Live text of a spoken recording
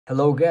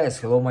Hello guys,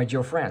 hello my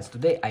dear friends.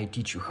 Today I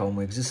teach you how to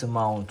make this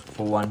amount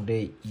for one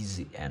day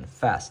easy and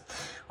fast.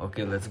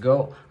 Okay, let's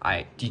go.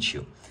 I teach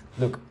you.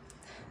 Look,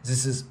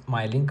 this is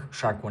my link,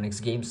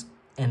 Shark1x Games,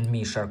 and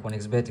me,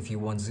 Shark1xBet. If you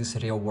want this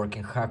real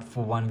working hack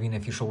for one win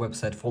official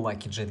website for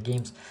Lucky Jet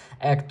Games,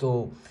 add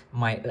to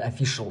my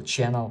official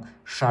channel,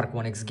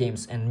 Shark1x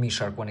Games, and me,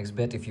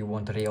 Shark1xBet, if you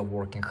want a real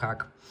working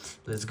hack.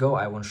 Let's go.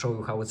 I want to show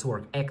you how it's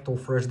work. Actual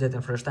first date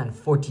and first time,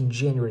 14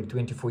 January,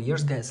 24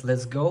 years, guys.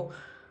 Let's go.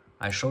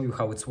 I show you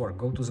how it's work.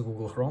 Go to the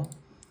Google Chrome.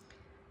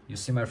 You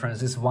see, my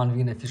friends, this one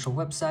win official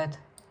website.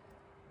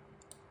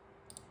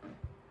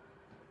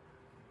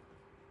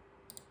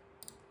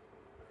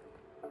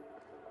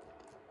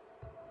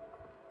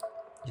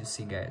 You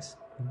see, guys,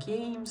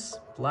 games,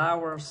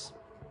 flowers,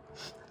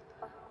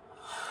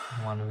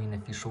 one win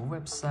official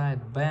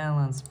website,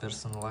 balance,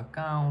 personal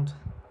account,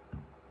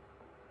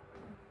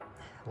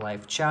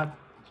 live chat.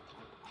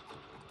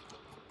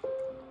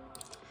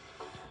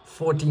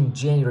 14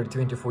 January,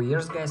 24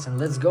 years, guys, and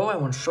let's go. I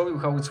want to show you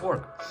how it's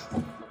work.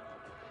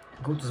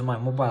 Go to my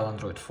mobile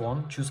Android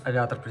phone, choose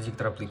Aviator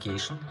Predictor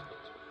application.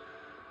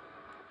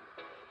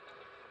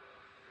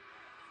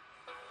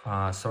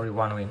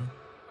 One win.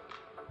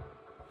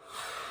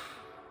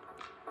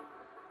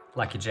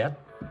 Lucky Jet.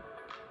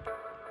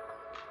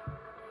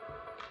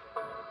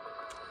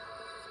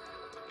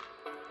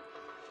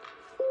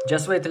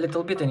 Just wait a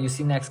little bit and you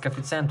see next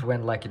coefficient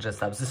when Lucky Jet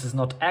stops. This is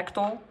not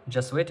actual,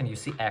 just wait and you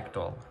see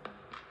actual.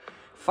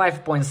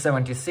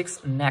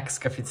 5.76 next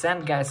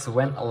coefficient, guys,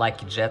 when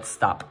Lucky Jet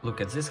stop.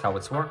 Look at this, how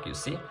it's work, you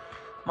see.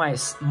 My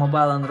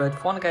mobile Android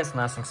phone, guys,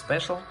 nothing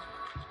special.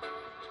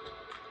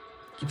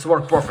 It's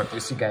work perfect, you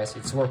see, guys,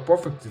 it's work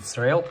perfect, it's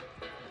real.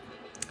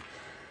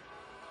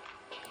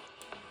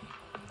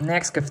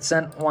 Next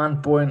coefficient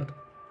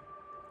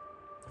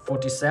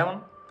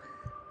 1.47.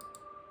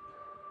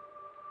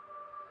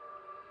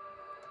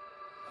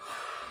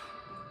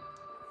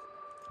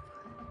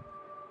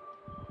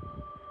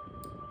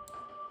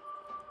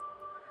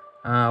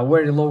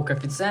 Very low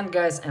coefficient,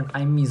 guys, and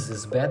I miss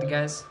this bet,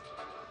 guys.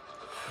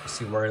 You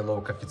see, very low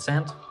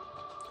coefficient.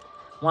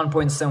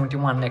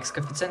 1.71 next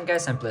coefficient,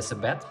 guys, and place a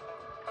bet.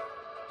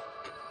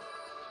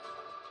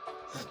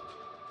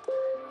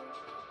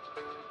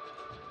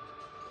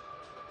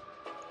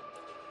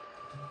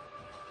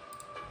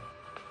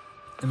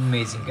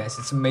 Amazing, guys,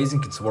 it's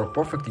amazing, it's work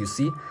perfect, you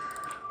see.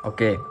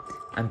 Okay,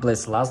 and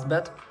place last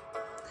bet.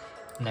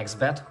 Next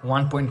bet,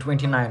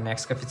 1.29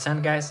 next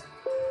coefficient, guys.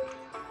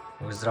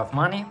 Withdraw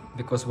money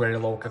because very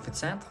low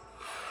coefficient.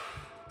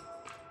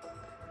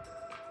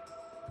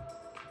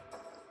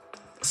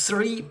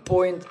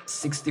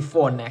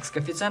 3.64 next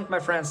coefficient, my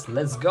friends.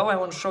 Let's go. I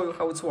want to show you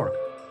how it's work.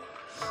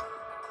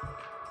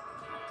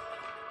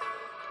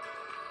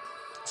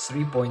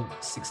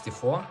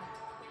 3.64.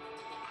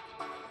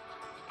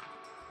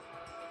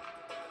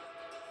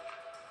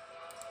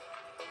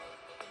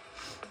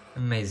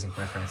 Amazing,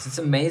 my friends. It's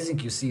amazing.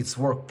 You see, it's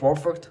work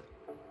perfect.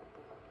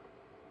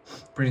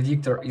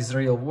 Predictor is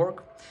real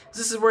work.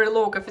 This is very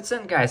low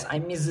coefficient, guys. I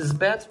miss this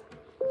bet.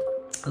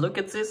 Look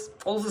at this.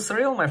 All this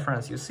real, my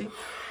friends, you see.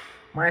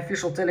 My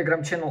official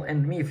Telegram channel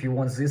and me, if you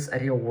want this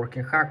real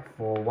working hack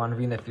for one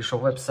win official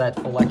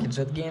website for Lucky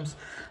Jet Games.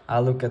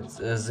 Look at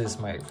this,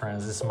 my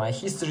friends. This is my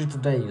history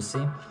today, you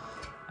see.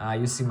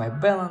 You see my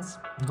balance.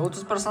 Go to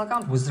the personal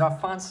account, withdraw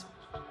funds.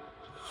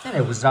 And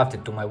I withdrawed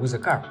it to my Visa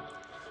card.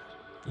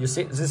 You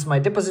see, this is my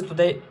deposit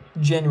today,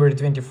 January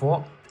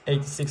 24,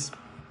 86.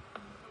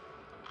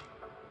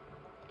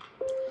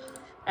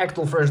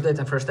 Actual first date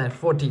and first time,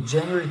 40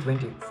 January,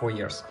 24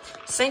 years.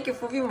 Thank you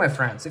for viewing, my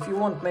friends. If you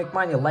want to make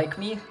money like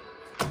me,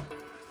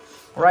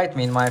 write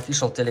me in my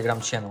official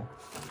Telegram channel.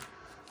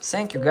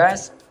 Thank you,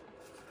 guys.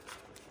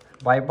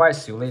 Bye bye,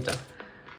 see you later.